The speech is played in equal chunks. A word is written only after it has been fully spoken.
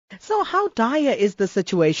So how dire is the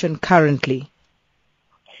situation currently?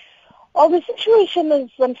 Well, the situation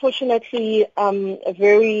is unfortunately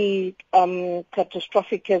very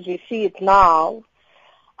catastrophic as we see it now,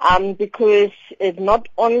 because not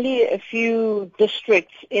only a few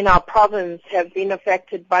districts in our province have been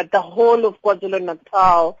affected, but the whole of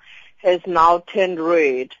KwaZulu-Natal has now turned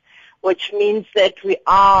red, which means that we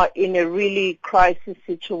are in a really crisis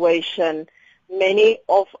situation. Many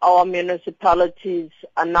of our municipalities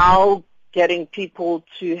are now getting people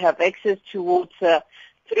to have access to water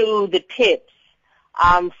through the taps,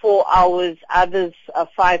 4 hours, others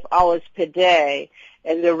 5 hours per day,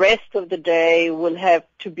 and the rest of the day will have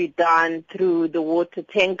to be done through the water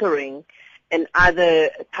tankering and other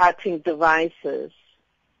cutting devices.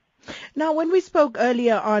 Now, when we spoke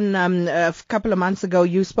earlier on a couple of months ago,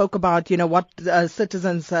 you spoke about, what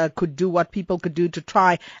citizens could do, what people could do to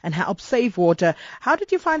try and help save water. How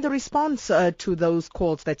did you find the response to those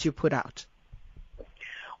calls that you put out?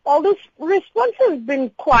 Well, this response has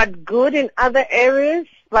been quite good in other areas,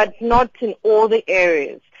 but not in all the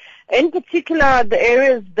areas. In particular, the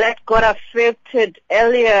areas that got affected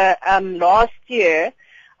earlier last year,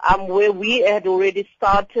 where we had already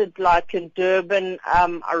started, like in Durban,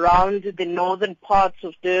 around the northern parts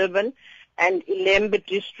of Durban and Ilembe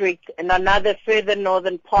district and another further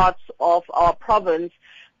northern parts of our province.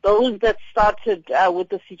 Those that started with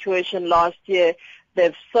the situation last year,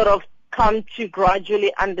 they've sort of come to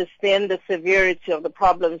gradually understand the severity of the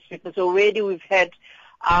problems, because already we've had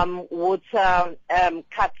water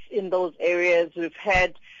cuts in those areas. We've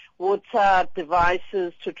had water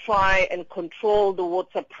devices to try and control the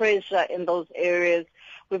water pressure in those areas.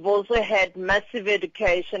 We've also had massive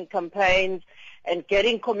education campaigns and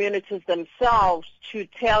getting communities themselves to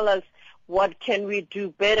tell us what can we do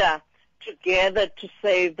better together to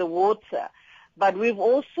save the water. But we've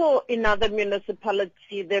also, in other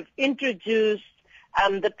municipalities, they've introduced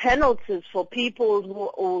the penalties for people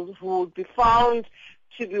who would be found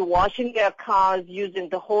to be washing their cars using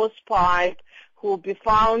the hose pipe, who will be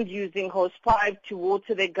found using hose pipe to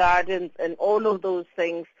water their gardens, and all of those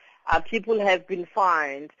things. People have been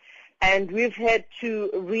fined. And we've had to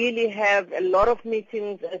really have a lot of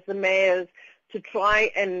meetings as the mayors to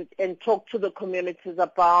try and talk to the communities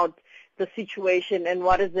about the situation and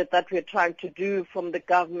what is it that we're trying to do from the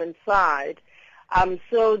government side.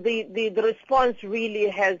 So the response really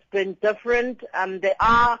has been different. There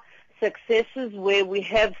are successes where we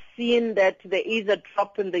have seen that there is a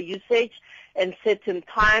drop in the usage and certain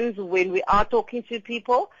times when we are talking to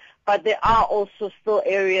people, but there are also still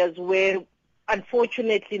areas where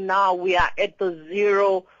unfortunately now we are at the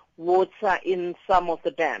zero water in some of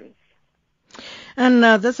the dams. And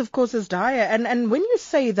this, of course, is dire. And when you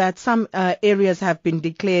say that some areas have been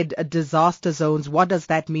declared disaster zones, what does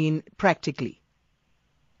that mean practically?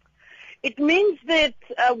 It means that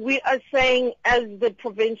we are saying, as the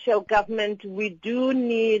provincial government, we do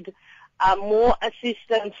need more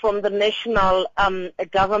assistance from the national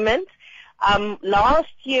government.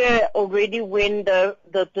 Last year already, when the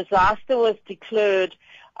disaster was declared,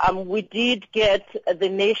 we did get the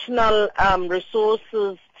national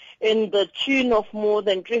resources in the tune of more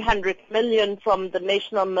than 300 million from the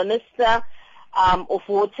National Minister of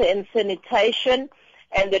Water and Sanitation,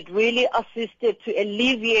 and it really assisted to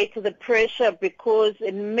alleviate the pressure, because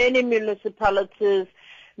in many municipalities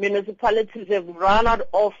have run out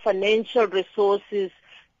of financial resources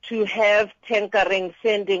to have tankering,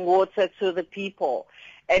 sending water to the people.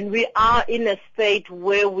 And we are in a state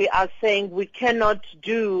where we are saying we cannot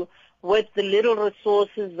do with the little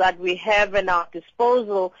resources that we have at our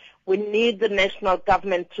disposal. We need the national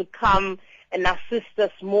government to come and assist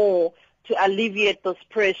us more to alleviate this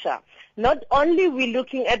pressure. Not only are we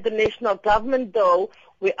looking at the national government, though,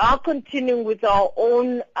 we are continuing with our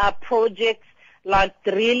own projects, like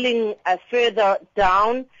drilling further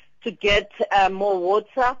down to get more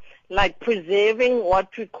water, like preserving what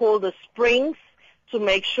we call the springs to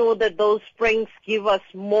make sure that those springs give us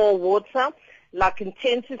more water, like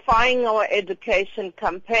intensifying our education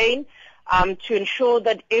campaign to ensure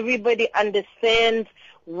that everybody understands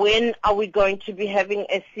when are we going to be having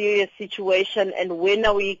a serious situation and when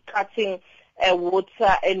are we cutting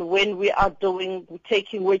water and when we are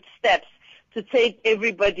taking which steps to take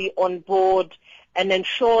everybody on board and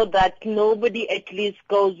ensure that nobody at least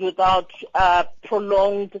goes without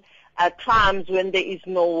prolonged times when there is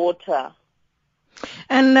no water.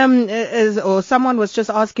 And or someone was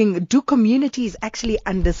just asking, do communities actually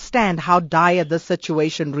understand how dire the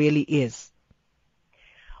situation really is?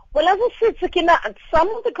 Well, as I said, Sakina, some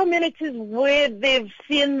of the communities where they've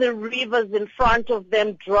seen the rivers in front of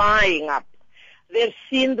them drying up, they've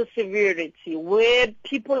seen the severity, where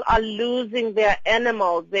people are losing their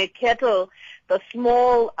animals, their cattle, the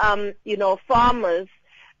small, farmers,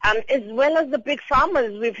 as well as the big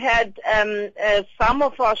farmers. We've had some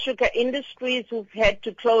of our sugar industries who've had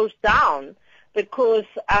to close down because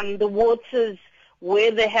the waters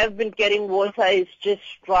where they have been getting water is just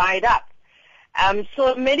dried up.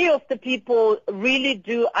 So many of the people really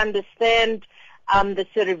do understand the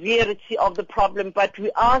severity of the problem, but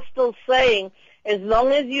we are still saying, as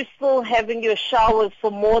long as you're still having your showers for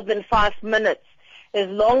more than 5 minutes, as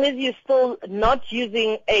long as you're still not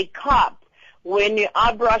using a cup when you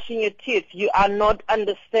are brushing your teeth, you are not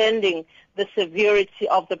understanding the severity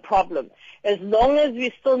of the problem. As long as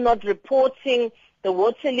we're still not reporting the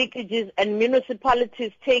water leakages and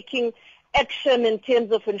municipalities taking action in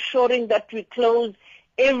terms of ensuring that we close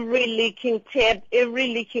every leaking tap, every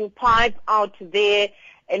leaking pipe out there,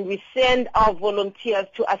 and we send our volunteers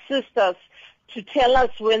to assist us to tell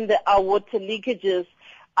us when there are water leakages,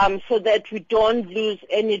 so that we don't lose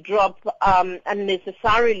any drop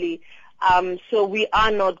unnecessarily. So we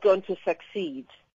are not going to succeed.